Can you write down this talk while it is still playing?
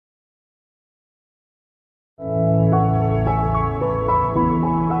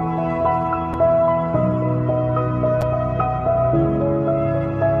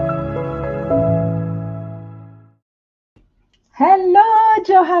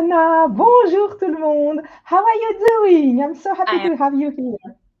Johanna. Bonjour tout le monde. How are you doing? I'm so happy I am. to have you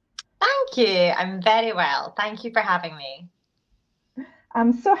here. Thank you. I'm very well. Thank you for having me.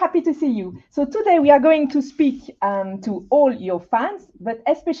 I'm so happy to see you. So today we are going to speak to all your fans, but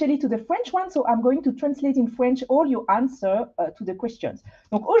especially to the French ones. So I'm going to translate in French all your answer to the questions.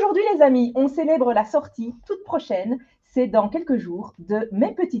 Donc aujourd'hui les amis, on célèbre la sortie toute prochaine. C'est dans quelques jours de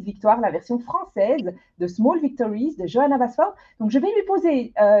Mes Petites Victoires, la version française de Small Victories de Johanna BASFORD. Donc je vais lui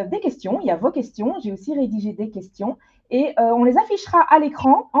poser des questions. Il y a vos questions. J'ai aussi rédigé des questions et on les affichera à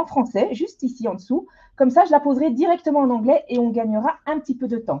l'écran en français, juste ici en dessous. Comme ça, je la poserai directement en anglais et on gagnera un petit peu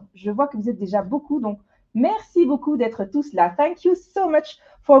de temps. Je vois que vous êtes déjà beaucoup, donc merci beaucoup d'être tous là. Thank you so much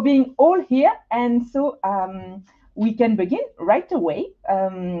for being all here. And so we can begin right away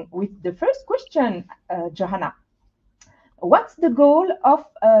with the first question, Johanna. What's the goal of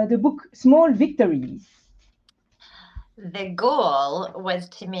the book Small Victories? The goal was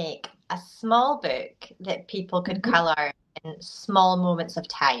to make a small book that people could color in small moments of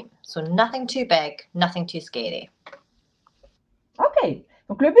time. So nothing too big, nothing too scary. Ok.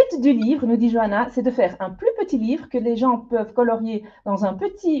 Donc, le but du livre, nous dit Johanna, c'est de faire un plus petit livre que les gens peuvent colorier dans un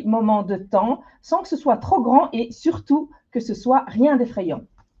petit moment de temps sans que ce soit trop grand et surtout que ce soit rien d'effrayant.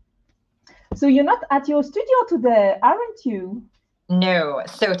 So you're not at your studio today, aren't you? No.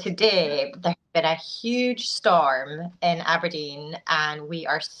 So today there's been a huge storm in Aberdeen and we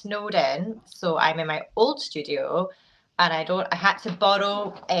are snowed in. So I'm in my old studio and I had to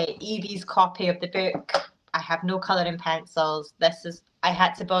borrow Evie's copy of the book. I have no colouring pencils. I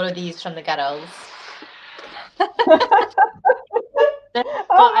had to borrow these from the girls.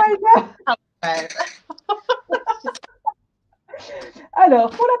 Oh my God! Alors,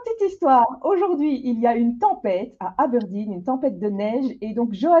 pour la petite histoire, aujourd'hui, il y a une tempête à Aberdeen, une tempête de neige, et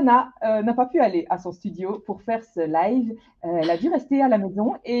donc Johanna n'a pas pu aller à son studio pour faire ce live. Elle a dû rester à la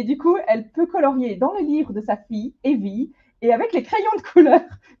maison, et du coup, elle peut colorier dans le livre de sa fille, Evie, et avec les crayons de couleur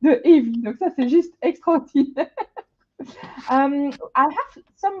de Evie. Donc ça, c'est juste extraordinaire. I have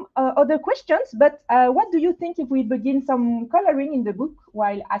some other questions, but what do you think if we begin some coloring in the book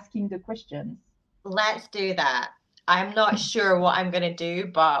while asking the questions? Let's do that. I'm not sure what I'm going to do,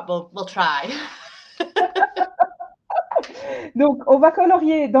 but we'll try. Donc, on va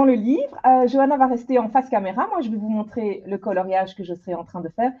colorier dans le livre. Johanna va rester en face caméra. Moi, je vais vous montrer le coloriage que je serai en train de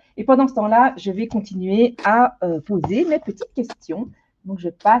faire. Et pendant ce temps-là, je vais continuer à poser mes petites questions. Donc, je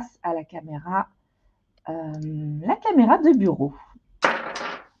passe à la caméra de bureau.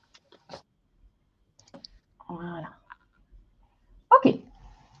 Voilà. OK.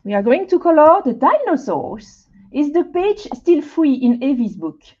 We are going to color the dinosaurs. Is the page still free in Evie's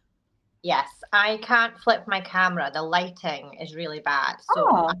book? Yes, I can't flip my camera. The lighting is really bad. So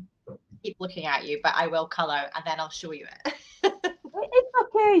I keep looking at you, but I will color and then I'll show you it.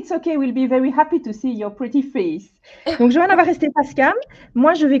 It's okay. We'll be very happy to see your pretty face. Donc, Johanna va rester face cam.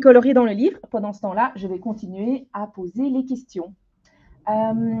 Moi, je vais colorier dans le livre. Pendant ce temps-là, je vais continuer à poser les questions.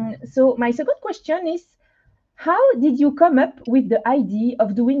 So, my second question is, how did you come up with the idea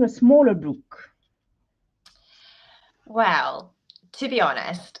of doing a smaller book? Well, to be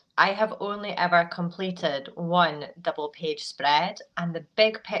honest, I have only ever completed one double page spread, and the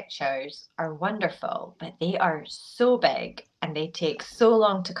big pictures are wonderful, but they are so big and they take so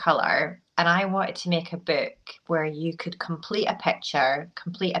long to colour. And I wanted to make a book where you could complete a picture,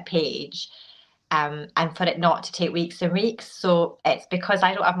 complete a page, and for it not to take weeks and weeks. So it's because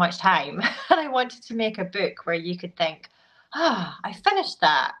I don't have much time. And I wanted to make a book where you could think, I finished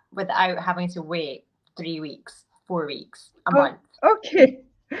that without having to wait 3 weeks, 4 weeks, a month. Okay.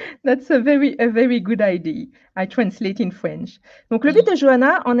 That's a very good idea. I translate in French. Donc, le but de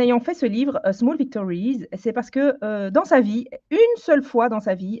Johanna, en ayant fait ce livre, Small Victories, c'est parce que dans sa vie, une seule fois dans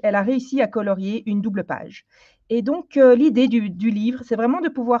sa vie, elle a réussi à colorier une double page. Et donc, l'idée du livre, c'est vraiment de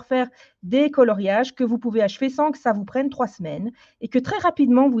pouvoir faire des coloriages que vous pouvez achever sans que ça vous prenne 3 semaines et que très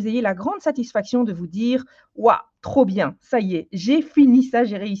rapidement, vous ayez la grande satisfaction de vous dire « Waouh, trop bien, ça y est, j'ai fini ça,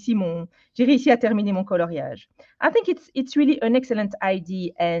 j'ai réussi à terminer mon coloriage. » I think it's really an excellent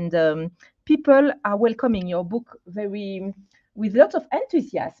idea, and people are welcoming your book with lots of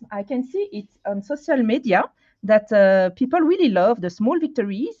enthusiasm. I can see it on social media that people really love the small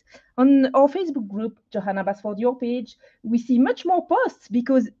victories. On our Facebook group, Johanna BASFORD, your page, we see much more posts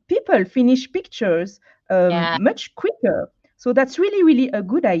because people finish pictures much quicker. So that's really a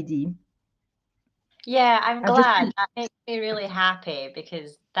good idea. Yeah, I'm glad. That makes me really happy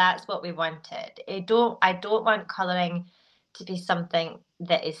because that's what we wanted. I don't want colouring to be something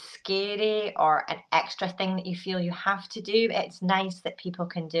that is scary or an extra thing that you feel you have to do. It's nice that people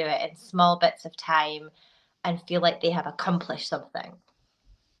can do it in small bits of time and feel like they have accomplished something.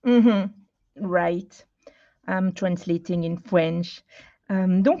 Right. I'm translating in French.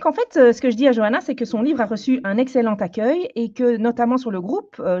 Donc en fait, ce que je dis à Johanna, c'est que son livre a reçu un excellent accueil et que notamment sur le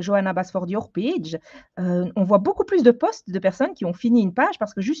groupe, Johanna BASFORD Your Page, on voit beaucoup plus de posts de personnes qui ont fini une page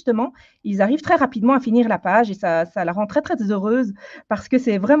parce que justement, ils arrivent très rapidement à finir la page et ça la rend très, très heureuse parce que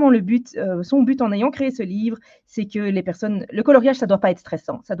c'est vraiment le but, son but en ayant créé ce livre, c'est que les personnes le coloriage, ça doit pas être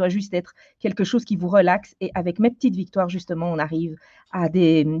stressant, ça doit juste être quelque chose qui vous relaxe et avec Mes Petites Victoires, justement, on arrive à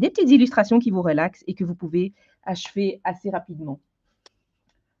des petites illustrations qui vous relaxent et que vous pouvez achever assez rapidement.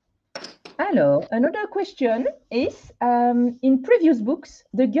 Alors, another question is, in previous books,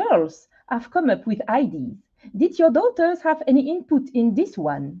 the girls have come up with ideas. Did your daughters have any input in this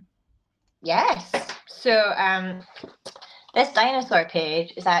one? Yes. So this dinosaur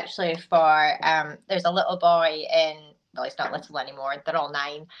page is actually for, there's a little boy in, well, he's not little anymore, they're all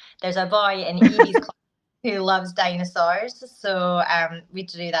 9. There's a boy in Evie's class who loves dinosaurs. So we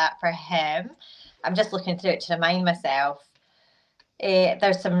drew that for him. I'm just looking through it to remind myself.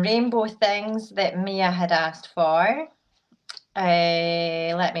 There's some rainbow things that Mia had asked for.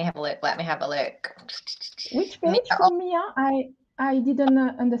 Let me have a look. Which page from Mia? I didn't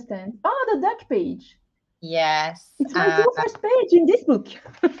understand. Oh, the duck page. Yes. It's my first page in this book.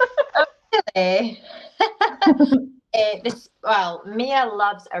 Oh, really? Mia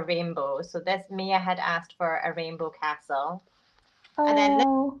loves a rainbow. So Mia had asked for a rainbow castle. Oh. And then this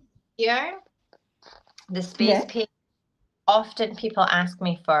here, the space page. Often people ask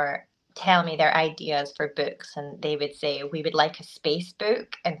me tell me their ideas for books, and they would say, we would like a space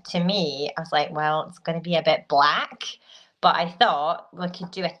book. And to me, I was like, well, it's going to be a bit black. But I thought we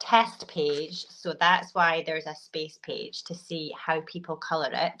could do a test page. So that's why there's a space page, to see how people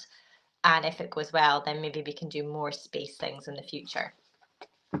colour it. And if it goes well, then maybe we can do more space things in the future.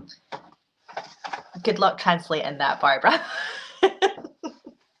 Good luck translating that, Barbara.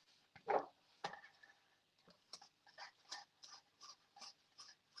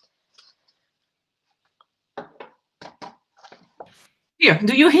 Here,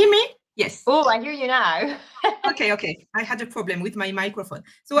 do you hear me? Yes. Oh, I hear you now. Okay. I had a problem with my microphone.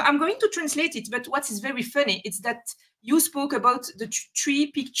 So I'm going to translate it, but what is very funny is that you spoke about the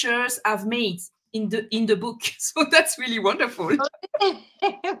 3 pictures I've made in the book. So that's really wonderful.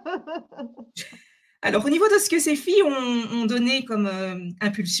 Alors, au niveau de ce que ces filles ont donné comme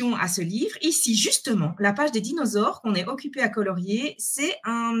impulsion à ce livre, ici, justement, la page des dinosaures qu'on est occupé à colorier, c'est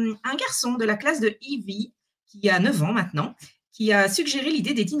un garçon de la classe de Evie, qui a 9 ans maintenant, qui a suggéré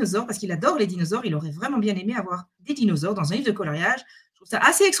l'idée des dinosaures parce qu'il adore les dinosaures. Il aurait vraiment bien aimé avoir des dinosaures dans un livre de coloriage. Je trouve ça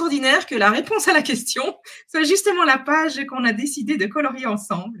assez extraordinaire que la réponse à la question soit justement la page qu'on a décidé de colorier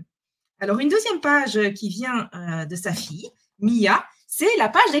ensemble. Alors, une deuxième page qui vient de sa fille, Mia, c'est la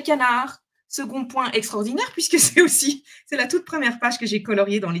page des canards. Second point extraordinaire, puisque c'est la toute première page que j'ai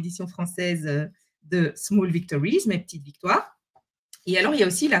coloriée dans l'édition française de Small Victories, Mes Petites Victoires. Et alors, il y a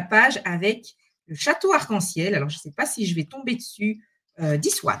aussi la page avec le château arc-en-ciel. Alors, je ne sais pas si je vais tomber dessus.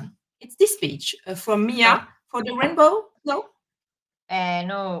 This one. It's this page from Mia for the rainbow. No?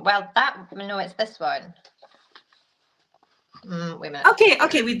 No. Well, no, it's this one. Wait a minute.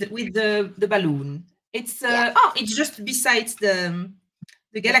 Okay, with the balloon. It's it's just besides the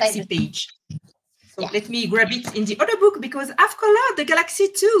Galaxy page. So let me grab it in the other book because I've colored the Galaxy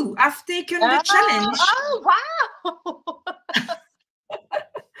too. I've taken the challenge. Oh, wow.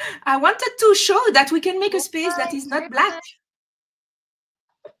 I wanted to show that we can make a space that is not black.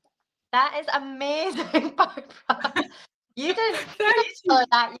 That is amazing, Barbara. You didn't color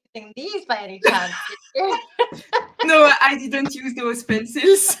that using these by any chance, did you? No, I didn't use those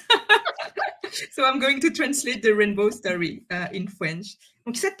pencils. So I'm going to translate the rainbow story in French.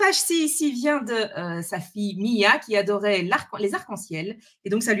 Donc cette page-ci ici vient de sa fille Mia qui adorait les arcs-en-ciel. Et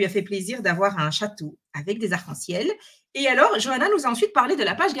donc ça lui a fait plaisir d'avoir un château avec des arcs-en-ciel. Et alors, Johanna nous a ensuite parlé de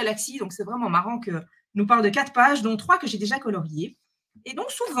la page Galaxy. Donc c'est vraiment marrant que nous parle de 4 pages, dont 3 que j'ai déjà coloriées. Et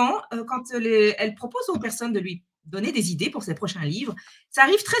donc souvent, quand elle propose aux personnes de lui donner des idées pour ses prochains livres, ça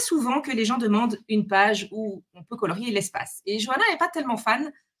arrive très souvent que les gens demandent une page où on peut colorier l'espace. Et Johanna n'est pas tellement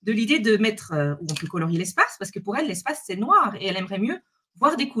fan de l'idée de mettre où on peut colorier l'espace, parce que pour elle, l'espace, c'est noir et elle aimerait mieux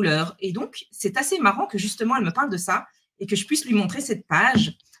voir des couleurs. Et donc, c'est assez marrant que justement, elle me parle de ça et que je puisse lui montrer cette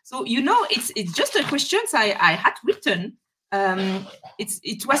page. So, you know, it's just a question I had written.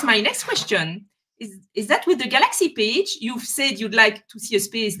 It was my next question. Is that with the Galaxy page, you've said you'd like to see a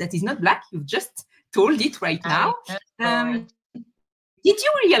space that is not black. You've just told it right now. Did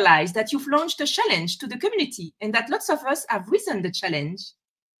you realize that you've launched a challenge to the community and that lots of us have risen the challenge?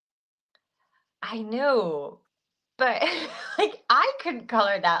 I know, but like I couldn't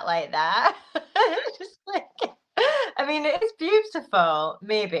color that like that. Just like I mean, it's beautiful.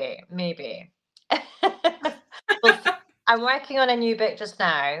 Maybe. We'll see. I'm working on a new book just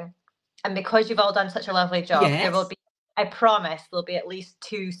now, and because you've all done such a lovely job, Yes. there will be, I promise, there'll be at least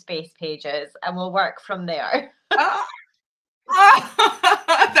 2 space pages, and we'll work from there.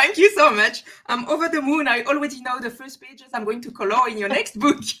 Thank you so much. I'm over the moon. I already know the first pages I'm going to color in your next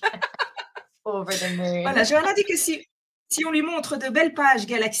book. Over the moon. Voilà, Johanna dit que si on lui montre de belles pages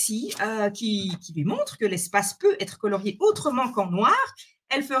Galaxy qui lui montrent que l'espace peut être colorié autrement qu'en noir,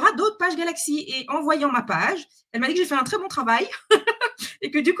 elle fera d'autres pages Galaxy. Et en voyant ma page, elle m'a dit que j'ai fait un très bon travail et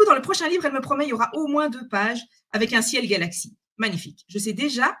que du coup, dans le prochain livre, elle me promet il y aura au moins 2 pages avec un ciel Galaxy. Magnifique. Je sais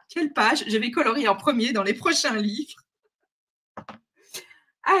déjà quelle page je vais colorier en premier dans les prochains livres.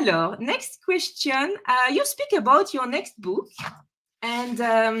 Alors, next question. You speak about your next book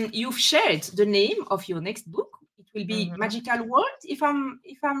and you've shared the name of your next book. It will be Magical World, if I'm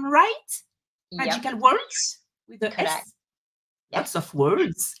right. Yep. Magical Words with the Correct. S. Yep. Lots of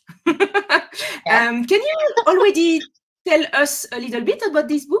words. Yeah. Can you already tell us a little bit about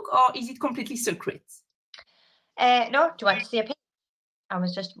this book, or is it completely secret? No, do you want to see a picture? I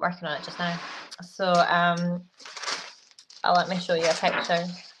was just working on it just now. So let me show you a picture.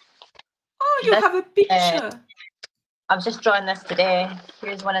 Oh, you have a picture. I was just drawing this today.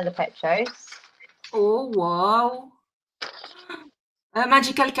 Here's one of the pictures. Oh, wow. A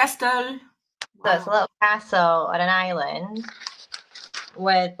magical castle. So it's a little castle on an island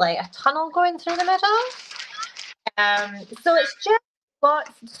with like a tunnel going through the middle. So it's just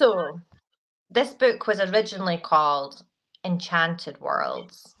so this book was originally called Enchanted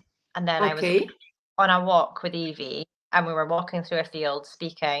Worlds. And then I was on a walk with Evie and we were walking through a field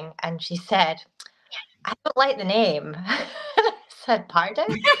speaking and she said, I don't like the name. I said, pardon?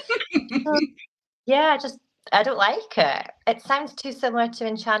 Yeah, I don't like it. It sounds too similar to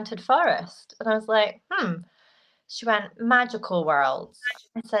Enchanted Forest. And I was like, She went, Magical Worlds.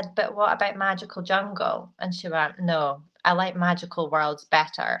 I said, but what about Magical Jungle? And she went, no, I like Magical Worlds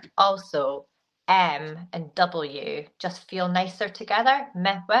better. Also, M and W just feel nicer together. And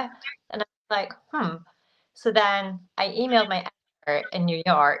I was like, So then I emailed my editor in New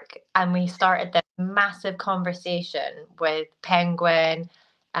York and we started this massive conversation with Penguin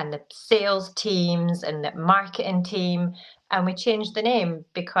and the sales teams and the marketing team. And we changed the name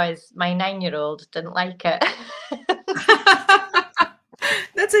because my 9-year-old didn't like it.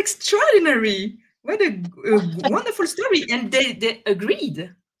 That's extraordinary. What a wonderful story. And they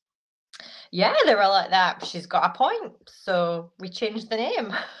agreed. Yeah, they were like that. She's got a point. So we changed the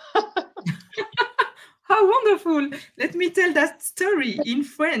name. How wonderful. Let me tell that story in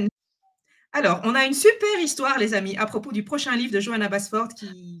French. Alors, on a une super histoire, les amis, à propos du prochain livre de Johanna BASFORD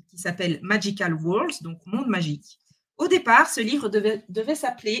qui s'appelle Magical Worlds, donc Monde magique. Au départ, ce livre devait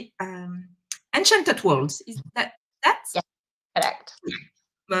s'appeler Enchanted Worlds. Is that? Yeah, correct.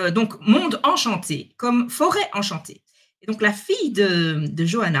 Donc, Monde enchanté, comme forêt enchantée. Et donc, la fille de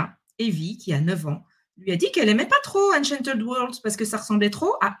Johanna, Evie, qui a 9 ans, lui a dit qu'elle n'aimait pas trop Enchanted Worlds parce que ça ressemblait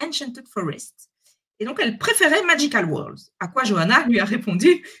trop à Enchanted Forest. Et donc, elle préférait Magical Worlds. À quoi Johanna lui a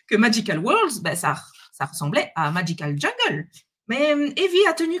répondu que Magical Worlds, ça ressemblait à Magical Jungle. Mais Evie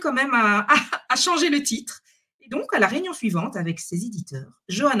a tenu quand même à changer le titre. Et donc, à la réunion suivante avec ses éditeurs,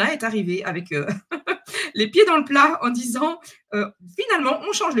 Johanna est arrivée avec les pieds dans le plat en disant finalement,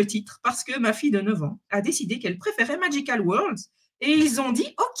 on change le titre parce que ma fille de 9 ans a décidé qu'elle préférait Magical Worlds. Et ils ont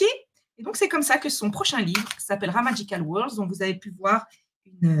dit OK. Et donc, c'est comme ça que son prochain livre s'appellera Magical Worlds, dont vous avez pu voir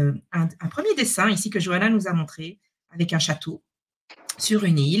un premier dessin ici que Johanna nous a montré avec un château sur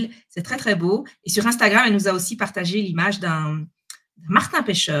une île. C'est très, très beau. Et sur Instagram, elle nous a aussi partagé l'image d'un martin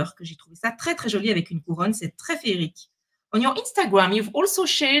pêcheur que j'ai trouvé ça très, très joli avec une couronne. C'est très féerique. On your Instagram, you've also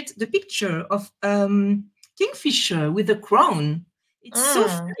shared the picture of Kingfisher with a crown. It's so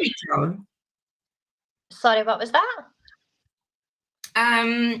fairy. Sorry, what was that?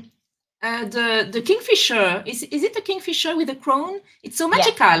 The Kingfisher, is it a Kingfisher with a crown? It's so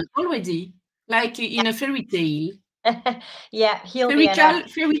magical already, like in a fairy tale. Yeah, fairy tale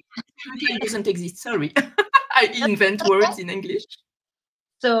doesn't exist, sorry. I invent words in English.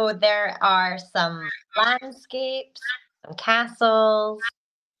 So there are some landscapes, some castles,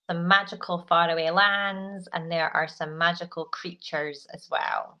 some magical faraway lands, and there are some magical creatures as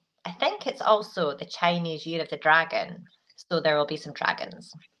well. I think it's also the Chinese Year of the Dragon, so there will be some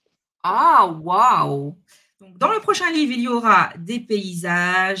dragons. Ah, wow! Donc, dans le prochain livre, il y aura des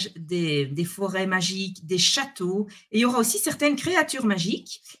paysages, des forêts magiques, des châteaux, et il y aura aussi certaines créatures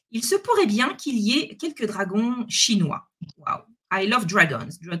magiques. Il se pourrait bien qu'il y ait quelques dragons chinois. Wow! I love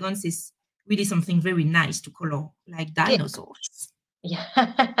dragons. Dragons is really something very nice to color, like dinosaurs. Yeah.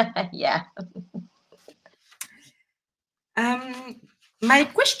 Yeah. My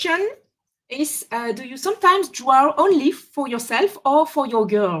question is, do you sometimes draw only for yourself or for your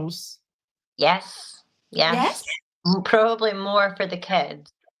girls? Yes. Probably more for the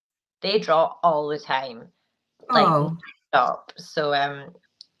kids. They draw all the time, like stop. So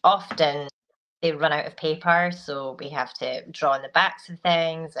often they run out of paper, so we have to draw on the backs of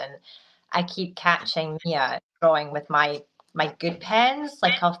things, and I keep catching Mia drawing with my good pens.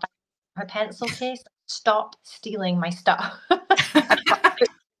 Like I'll find her pencil case. Stop stealing my stuff.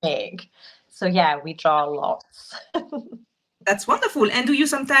 So yeah, we draw lots. That's wonderful. And do you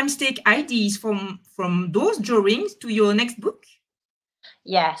sometimes take ideas from those drawings to your next book?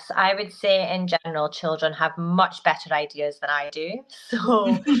 Yes, I would say in general, children have much better ideas than I do.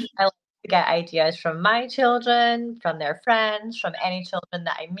 So I like to get ideas from my children, from their friends, from any children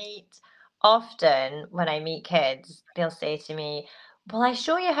that I meet. Often when I meet kids, they'll say to me, will I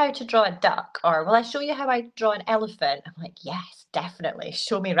show you how to draw a duck? Or will I show you how I draw an elephant? I'm like, yes, definitely.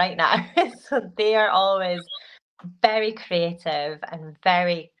 Show me right now. So they are always very creative and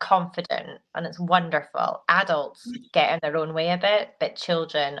very confident, and it's wonderful. Adults get in their own way a bit, but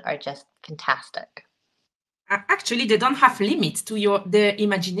children are just fantastic. Actually, they don't have limits to their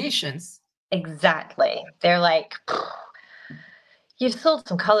imaginations. Exactly. They're like, you've sold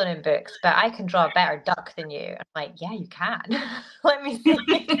some colouring books, but I can draw a better duck than you. I'm like, yeah, you can. Let me see.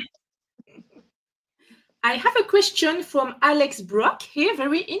 I have a question from Alex Brock here,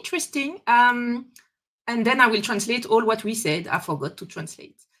 very interesting. And then I will translate all what we said. I forgot to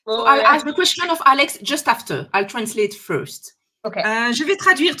translate. So I'll ask the question of Alex just after. I'll translate first. Okay. Je vais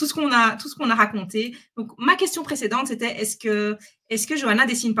traduire tout ce qu'on a raconté. Donc, ma question précédente, c'était est-ce que Johanna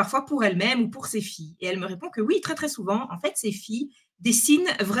dessine parfois pour elle-même ou pour ses filles? Et elle me répond que oui, très, très souvent. En fait, ses filles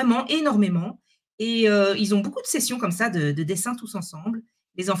dessinent vraiment énormément. Et ils ont beaucoup de sessions comme ça de dessin tous ensemble.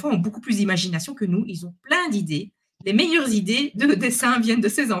 Les enfants ont beaucoup plus d'imagination que nous. Ils ont plein d'idées. Les meilleures idées de dessin viennent de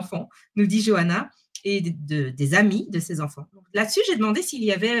ces enfants, nous dit Johanna, et des amis de ses enfants. Là-dessus, j'ai demandé s'il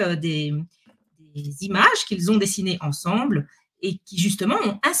y avait des images qu'ils ont dessinées ensemble et qui, justement,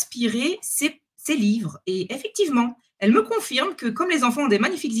 ont inspiré ces livres. Et effectivement, elle me confirme que, comme les enfants ont des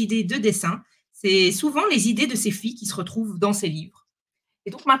magnifiques idées de dessin, c'est souvent les idées de ces filles qui se retrouvent dans ces livres. Et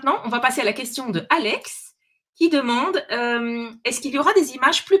donc, maintenant, on va passer à la question de Alex, qui demande est-ce qu'il y aura des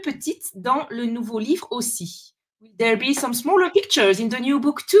images plus petites dans le nouveau livre aussi? Will there be some smaller pictures in the new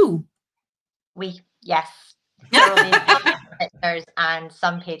book too? Oui, yes. There will be pictures and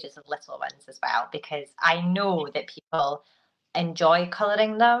some pages of little ones as well, because I know that people enjoy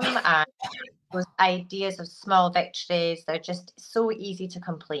colouring them, and those ideas of small victories, they're just so easy to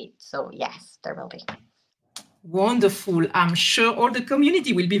complete. So yes, there will be. Wonderful. I'm sure all the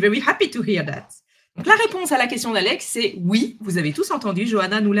community will be very happy to hear that. Donc, la réponse à la question d'Alex, c'est oui. Vous avez tous entendu,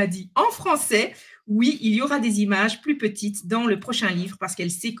 Johanna nous l'a dit en français. Oui, il y aura des images plus petites dans le prochain livre parce qu'elle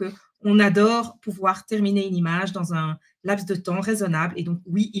sait qu'on adore pouvoir terminer une image dans un laps de temps raisonnable. Et donc,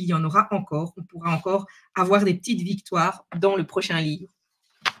 oui, il y en aura encore. On pourra encore avoir des petites victoires dans le prochain livre.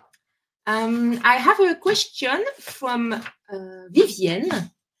 I have a question from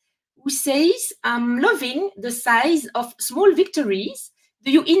Vivienne, who says, I'm loving the size of small victories. Do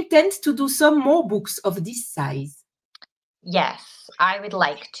you intend to do some more books of this size? Yes, I would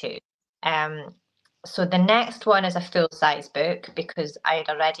like to. So the next one is a full-size book because I had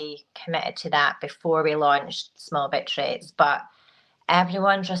already committed to that before we launched Small Victories. But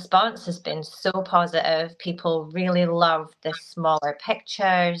everyone's response has been so positive. People really love the smaller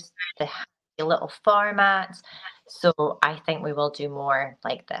pictures, the little formats. So I think we will do more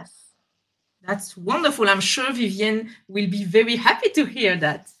like this. That's wonderful. I'm sure Vivienne will be very happy to hear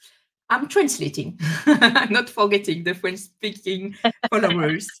that. I'm translating, not forgetting the French-speaking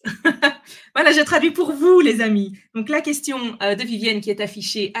followers. Voilà, je traduis pour vous, les amis. Donc, la question de Vivienne qui est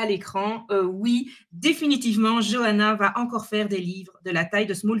affichée à l'écran, oui, définitivement, Johanna va encore faire des livres de la taille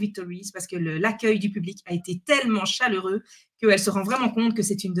de Small Victories parce que l'accueil du public a été tellement chaleureux qu'elle se rend vraiment compte que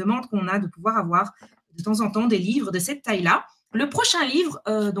c'est une demande qu'on a de pouvoir avoir de temps en temps des livres de cette taille-là. Le prochain livre,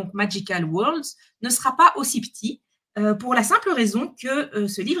 donc Magical Worlds, ne sera pas aussi petit pour la simple raison que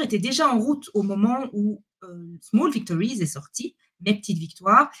ce livre était déjà en route au moment où Small Victories est sorti, Mes Petites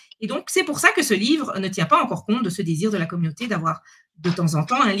Victoires. Et donc, c'est pour ça que ce livre ne tient pas encore compte de ce désir de la communauté d'avoir de temps en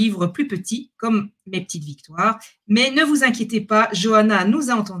temps un livre plus petit comme Mes Petites Victoires. Mais ne vous inquiétez pas, Johanna nous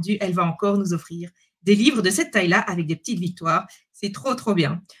a entendus, elle va encore nous offrir des livres de cette taille-là avec des petites victoires. C'est trop, trop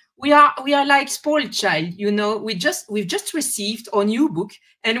bien. We are like spoiled child, you know. We've just received our new book,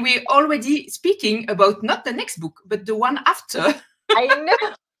 and we're already speaking about not the next book, but the one after. I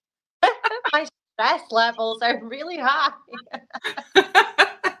know. My stress levels are really high.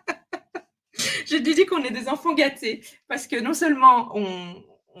 Je lui dis qu'on est des enfants gâtés parce que non seulement on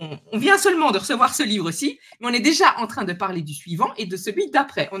vient seulement de recevoir ce livre-ci, mais on est déjà en train de parler du suivant et de celui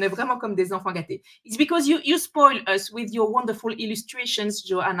d'après. On est vraiment comme des enfants gâtés. It's because you spoil us with your wonderful illustrations,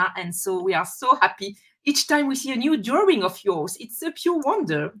 Johanna, and so we are so happy each time we see a new drawing of yours. It's a pure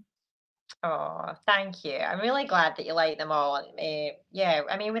wonder. Oh, thank you. I'm really glad that you like them all. Yeah,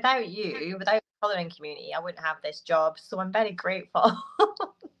 I mean, without you, without the colouring community, I wouldn't have this job. So I'm very grateful.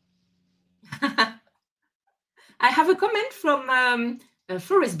 I have a comment from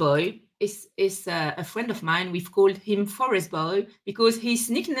Forest Boy. Is a friend of mine. We've called him Forest Boy because his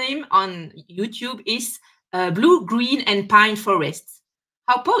nickname on YouTube is Blue, Green, and Pine Forests.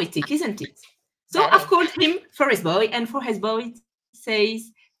 How poetic, isn't it? So I've called him Forest Boy, and Forest Boy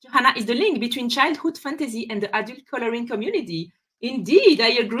says, Johanna is the link between childhood fantasy and the adult coloring community. Indeed,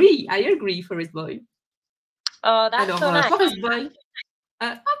 I agree, Forest Boy. Oh, that's so nice. Forest Boy.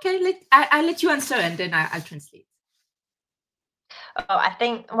 Okay, I'll let you answer and then I'll translate. Oh, I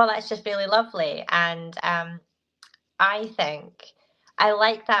think, well, that's just really lovely. And I think I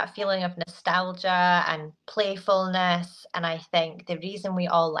like that feeling of nostalgia and playfulness. And I think the reason we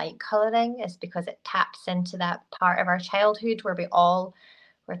all like colouring is because it taps into that part of our childhood where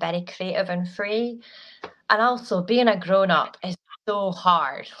we're very creative and free. And also being a grown-up is so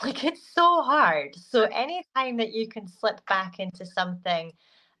hard. Like, it's so hard. So anytime that you can slip back into something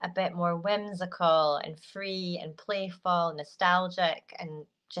a bit more whimsical and free and playful, nostalgic, and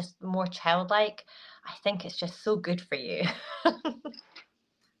just more childlike, I think it's just so good for you.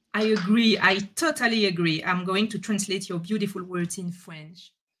 I agree. I totally agree. I'm going to translate your beautiful words in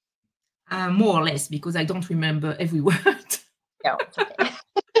French. More or less, because I don't remember every word. No, it's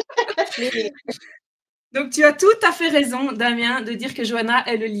okay. Donc, tu as tout à fait raison, Damien, de dire que Johanna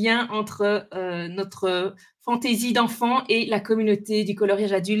est le lien entre notre fantaisie d'enfant et la communauté du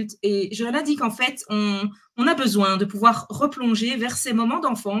coloriage adulte. Et Johanna dit qu'en fait, on a besoin de pouvoir replonger vers ces moments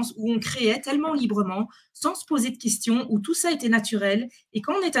d'enfance où on créait tellement librement, sans se poser de questions, où tout ça était naturel. Et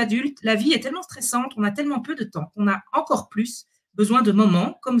quand on est adulte, la vie est tellement stressante, on a tellement peu de temps, qu'on a encore plus besoin de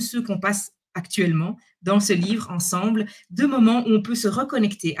moments comme ceux qu'on passe actuellement dans ce livre ensemble, de moments où on peut se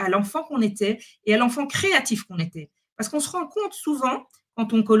reconnecter à l'enfant qu'on était et à l'enfant créatif qu'on était. Parce qu'on se rend compte souvent,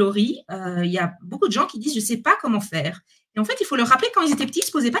 quand on colorie, il y a beaucoup de gens qui disent « je ne sais pas comment faire ». Et en fait, il faut leur rappeler quand ils étaient petits, ils ne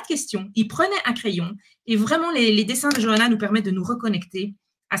se posaient pas de questions. Ils prenaient un crayon. Et vraiment, les dessins de Johanna nous permettent de nous reconnecter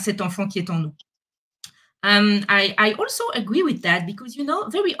à cet enfant qui est en nous. I also agree with that because, you know,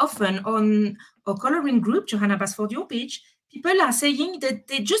 very often on our coloring group, Johanna BASFORD, your page, people are saying that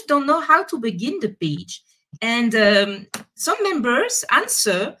they just don't know how to begin the page. And some members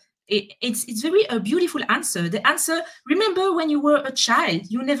answer, it's very a beautiful answer. The answer, remember when you were a child,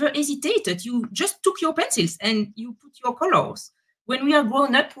 you never hesitated. You just took your pencils and you put your colors. When we are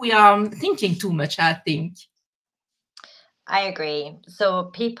grown up, we are thinking too much, I think. I agree.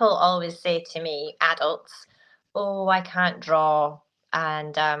 So people always say to me, adults, oh, I can't draw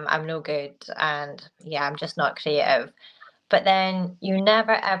and I'm no good and yeah, I'm just not creative. But then you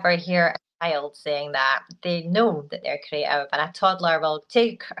never ever hear a child saying that. They know that they're creative, and a toddler will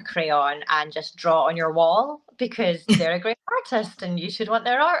take a crayon and just draw on your wall because they're a great artist and you should want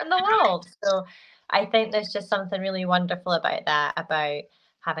their art in the world. So I think there's just something really wonderful about that, about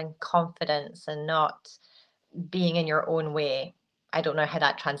having confidence and not being in your own way. I don't know how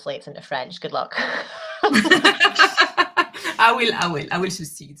that translates into French. Good luck. I will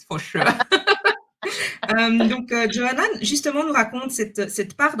succeed for sure. Donc, Johanna, justement, nous raconte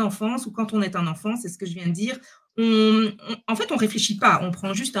cette part d'enfance où quand on est un enfant, c'est ce que je viens de dire, en fait, on ne réfléchit pas. On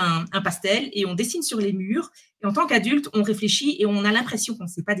prend juste un pastel et on dessine sur les murs. Et en tant qu'adulte, on réfléchit et on a l'impression qu'on ne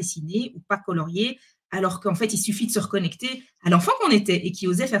sait pas dessiner ou pas colorier, alors qu'en fait, il suffit de se reconnecter à l'enfant qu'on était et qui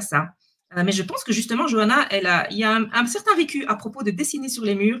osait faire ça. Mais je pense que justement, Johanna, il y a un certain vécu à propos de dessiner sur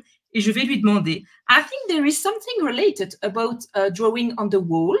les murs et je vais lui demander. I think there is something related about drawing on the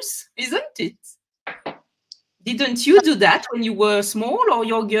walls, isn't it? Didn't you do that when you were small or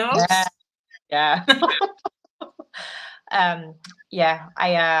your girls? Yeah.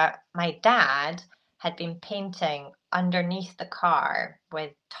 Yeah. My dad had been painting underneath the car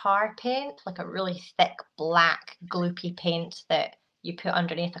with tar paint, like a really thick black gloopy paint that you put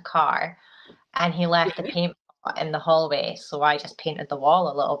underneath a car, and he left the paint in the hallway, so I just painted the wall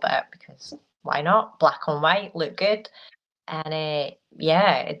a little bit because why not? Black on white, look good. And I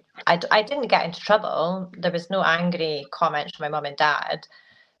didn't get into trouble. There was no angry comments from my mum and dad,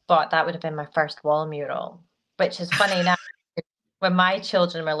 but that would have been my first wall mural, which is funny now. When my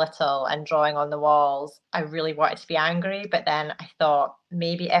children were little and drawing on the walls, I really wanted to be angry, but then I thought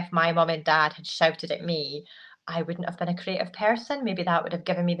maybe if my mum and dad had shouted at me, I wouldn't have been a creative person. Maybe that would have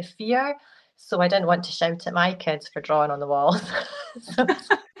given me the fear. So I didn't want to shout at my kids for drawing on the walls. So,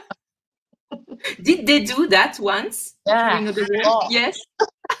 Did they do that once? yeah. During the war? Yes.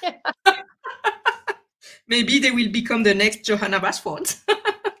 Maybe they will become the next Johanna BASFORD.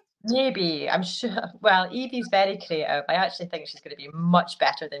 Maybe, I'm sure. Well, Evie's very creative. I actually think she's going to be much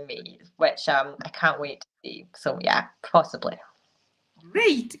better than me, which I can't wait to see. So yeah, possibly.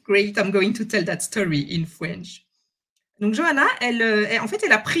 Great, great. I'm going to tell that story in French. Donc Johanna, en fait,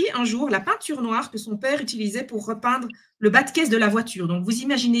 elle a pris un jour la peinture noire que son père utilisait pour repeindre le bas de caisse de la voiture. Donc vous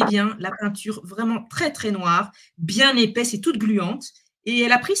imaginez bien la peinture vraiment très très noire, bien épaisse et toute gluante. Et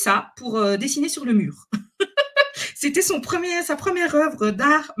elle a pris ça pour dessiner sur le mur. C'était sa première œuvre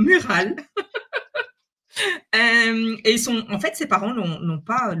d'art mural. Et en fait, ses parents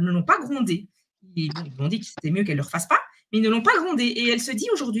ne l'ont pas grondée. Ils lui ont dit que c'était mieux qu'elle ne le refasse pas, mais ils ne l'ont pas grondée. Et elle se dit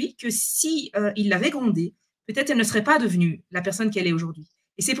aujourd'hui que si il l'avait grondée, peut-être elle ne serait pas devenue la personne qu'elle est aujourd'hui.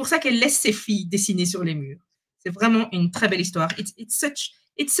 Et c'est pour ça qu'elle laisse ses filles dessiner sur les murs. C'est vraiment une très belle histoire. It's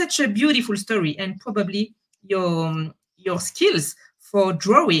such a beautiful story, and probably your skills for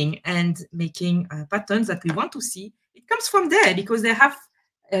drawing and making patterns that we want to see, it comes from there because they have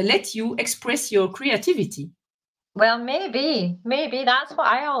let you express your creativity. Well, maybe that's what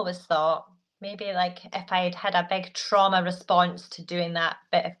I always thought. Maybe like if I'd had a big trauma response to doing that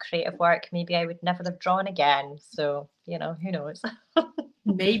bit of creative work, maybe I would never have drawn again. So, you know, who knows?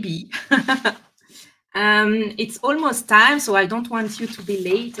 Maybe. It's almost time, so I don't want you to be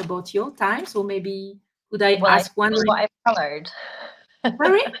late about your time. So maybe could I ask one? What I've colored.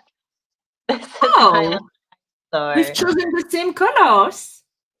 Sorry? Oh, we've chosen the same colors.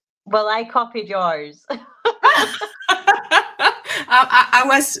 Well, I copied yours. I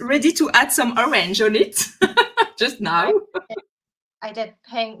was ready to add some orange on it just now. I did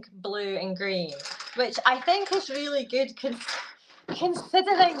pink, blue, and green, which I think is really good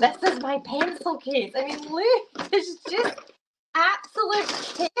considering this is my pencil case. I mean, look, it's just absolute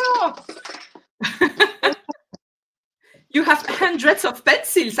chaos. You have hundreds of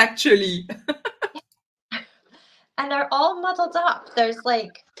pencils, actually. And they're all muddled up. There's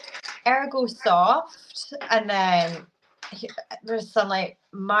like Ergo Soft, and then there's some like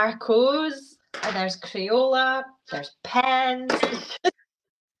Marcos, and there's Crayola, there's pens.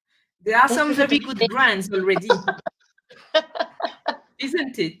 There are some very good brands already.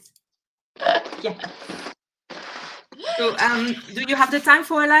 Isn't it? Yeah. So, do you have the time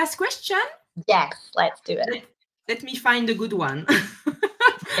for a last question? Yes, let's do it. Let me find a good one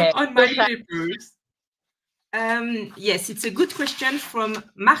Okay. on my papers. Yes, it's a good question from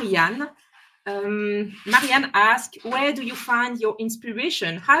Marianne. Marianne asked, where do you find your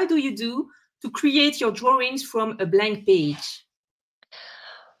inspiration? How do you do to create your drawings from a blank page?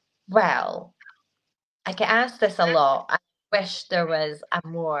 Well, I get asked this a lot. I wish there was a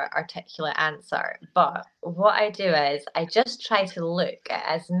more articulate answer, but what I do is I just try to look at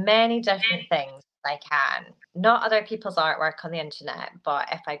as many different things as I can. Not other people's artwork on the internet, but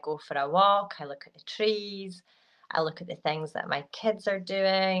if I go for a walk, I look at the trees, I look at the things that my kids are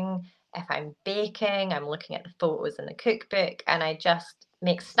doing. If I'm baking, I'm looking at the photos in the cookbook, and I just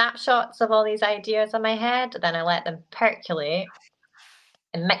make snapshots of all these ideas in my head. Then I let them percolate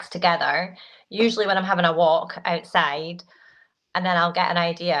and mix together, usually when I'm having a walk outside, and then I'll get an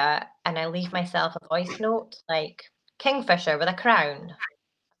idea and I leave myself a voice note like Kingfisher with a crown,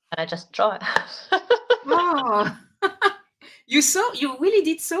 and I just draw it. Oh, you really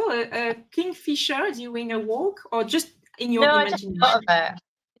did a kingfisher during a walk, or just in your imagination? I just thought of it.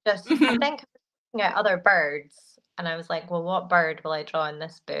 I think I was looking at other birds, and I was like, well, what bird will I draw in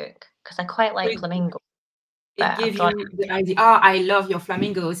this book? Because I quite like flamingos. It gave you the idea. Oh, I love your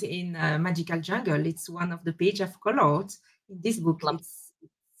flamingos in Magical Jungle. It's one of the pages I've colored in this book. It's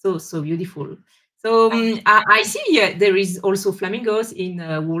so beautiful. So I see there is also flamingos in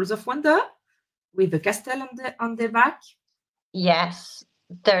Walls of Wonder with the castle on the back. Yes,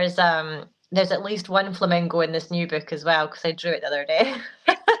 there's at least one flamingo in this new book as well, because I drew it the other day.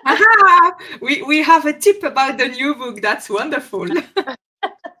 We have a tip about the new book. That's wonderful.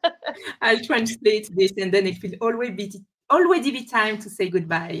 I'll translate this and then it will already be time to say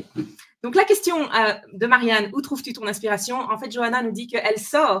goodbye. Donc la question de Marianne, où trouves-tu ton inspiration? En fait, Johanna nous dit qu'elle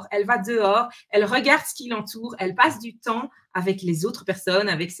sort, elle va dehors, elle regarde ce qui l'entoure, elle passe du temps avec les autres personnes,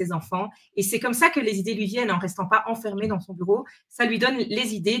 avec ses enfants. Et c'est comme ça que les idées lui viennent en restant pas enfermée dans son bureau. Ça lui donne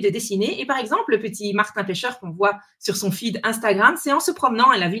les idées de dessiner. Et par exemple, le petit Martin pêcheur qu'on voit sur son feed Instagram, c'est en se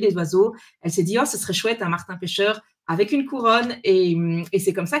promenant, elle a vu les oiseaux. Elle s'est dit, oh, ce serait chouette un Martin pêcheur avec une couronne. Et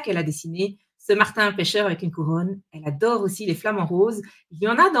c'est comme ça qu'elle a dessiné ce Martin pêcheur avec une couronne. Elle adore aussi les flamants roses. Il y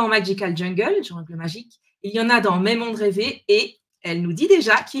en a dans Magical Jungle, Jungle magique. Il y en a dans Mes mondes rêvés. Et elle nous dit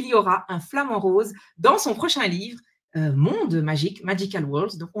déjà qu'il y aura un flamant rose dans son prochain livre, Monde magique, Magical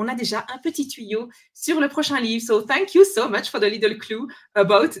Worlds. Donc, on a déjà un petit tuyau sur le prochain livre. So, thank you so much for the little clue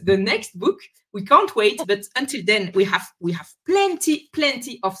about the next book. We can't wait, but until then, we have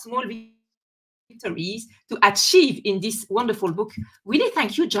plenty of small victories to achieve in this wonderful book. Really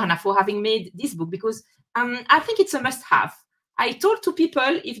thank you, Johanna, for having made this book, because I think it's a must-have. I told to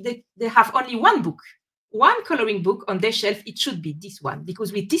people if they have only one book, one coloring book on their shelf, it should be this one,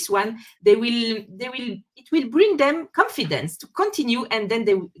 because with this one it will bring them confidence to continue, and then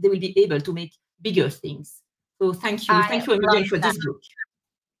they will be able to make bigger things. So thank you a million for this book.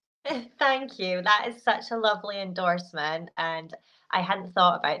 Thank you. That is such a lovely endorsement, and I hadn't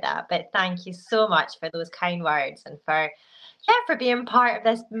thought about that, but thank you so much for those kind words and for being part of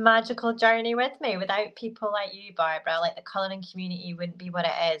this magical journey with me. Without people like you, Barbara, like the colouring community wouldn't be what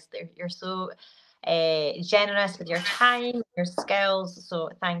it is. You're so generous with your time, your skills. So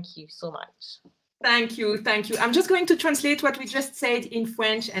thank you so much. Thank you. I'm just going to translate what we just said in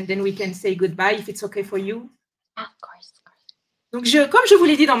French, and then we can say goodbye if it's okay for you. Of course. Donc, comme je vous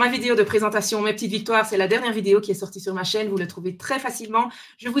l'ai dit dans ma vidéo de présentation, Mes Petites Victoires, c'est la dernière vidéo qui est sortie sur ma chaîne. Vous le trouvez très facilement.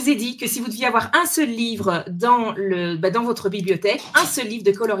 Je vous ai dit que si vous deviez avoir un seul livre dans votre bibliothèque, un seul livre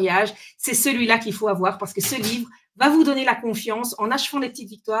de coloriage, c'est celui-là qu'il faut avoir, parce que ce livre va vous donner la confiance. En achevant les petites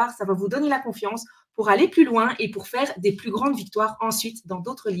victoires, ça va vous donner la confiance pour aller plus loin et pour faire des plus grandes victoires ensuite dans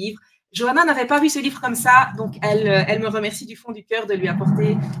d'autres livres. Johanna n'avait pas vu ce livre comme ça, donc elle me remercie du fond du cœur de lui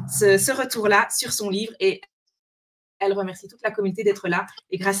apporter ce retour-là sur son livre, et elle remercie toute la communauté d'être là,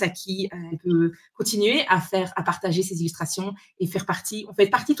 et grâce à qui elle peut continuer à partager ses illustrations et faire partie. On fait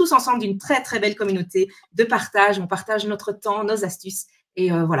partie tous ensemble d'une très, très belle communauté de partage. On partage notre temps, nos astuces. Et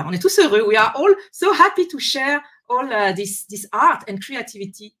voilà, on est tous heureux. We are all so happy to share all this art and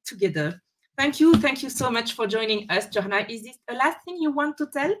creativity together. Thank you so much for joining us, Johanna. Is this the last thing you want to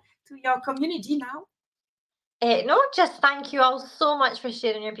tell to your community now? No, just thank you all so much for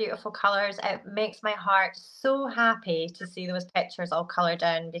sharing your beautiful colours. It makes my heart so happy to see those pictures all coloured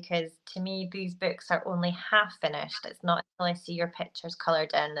in, because to me these books are only half finished. It's not until I see your pictures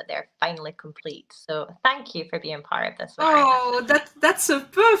coloured in that they're finally complete. So thank you for being part of this. Oh, that's a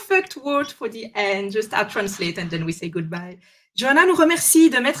perfect word for the end. Just I'll translate and then we say goodbye. Johanna nous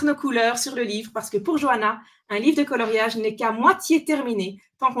remercie de mettre nos couleurs sur le livre, parce que pour Johanna, un livre de coloriage n'est qu'à moitié terminé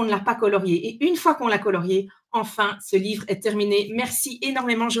tant qu'on ne l'a pas colorié. Et une fois qu'on l'a colorié, enfin, ce livre est terminé. Merci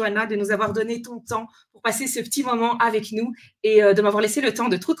énormément, Johanna, de nous avoir donné ton temps pour passer ce petit moment avec nous et de m'avoir laissé le temps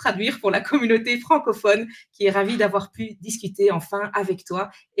de tout traduire pour la communauté francophone qui est ravie d'avoir pu discuter enfin avec toi.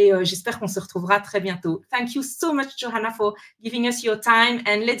 Et j'espère qu'on se retrouvera très bientôt. Thank you so much, Johanna, for giving us your time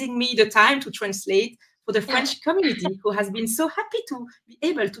and letting me the time to translate for the French community, who has been so happy to be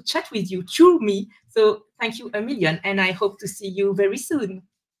able to chat with you through me. So thank you a million, and I hope to see you very soon.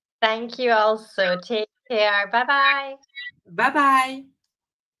 Thank you also. Take care. Bye-bye. Bye-bye.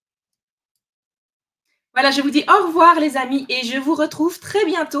 Voilà, je vous dis au revoir les amis, et je vous retrouve très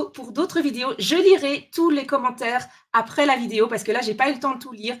bientôt pour d'autres vidéos. Je lirai tous les commentaires après la vidéo, parce que là, j'ai pas eu le temps de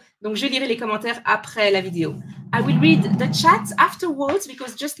tout lire. Donc, je lirai les commentaires après la vidéo. I will read the chat afterwards,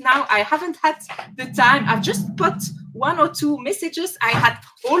 because just now I haven't had the time. I've just put 1 or 2 messages. I had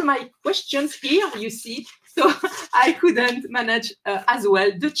all my questions here, you see. So I couldn't manage as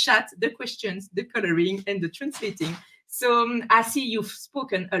well the chat, the questions, the coloring, and the translating. So I see you've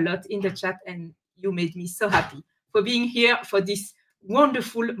spoken a lot in the chat, and you made me so happy for being here for this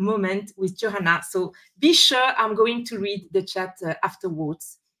wonderful moment with Johanna. So be sure I'm going to read the chat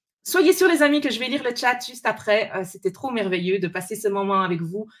afterwards. Soyez sûrs les amis que je vais lire le chat juste après. C'était trop merveilleux de passer ce moment avec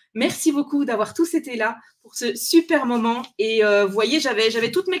vous. Merci beaucoup d'avoir tous été là pour ce super moment. Et vous voyez,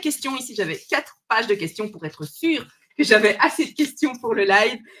 j'avais toutes mes questions ici. J'avais 4 pages de questions pour être sûre que j'avais assez de questions pour le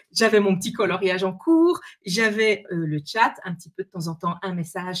live. J'avais mon petit coloriage en cours. J'avais le chat, un petit peu de temps en temps, un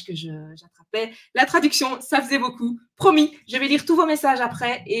message que j'attrapais. La traduction, ça faisait beaucoup. Promis, je vais lire tous vos messages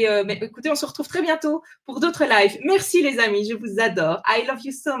après. Et mais écoutez, on se retrouve très bientôt pour d'autres lives. Merci les amis, je vous adore. I love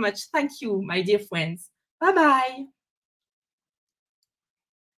you so much. Thank you, my dear friends. Bye bye.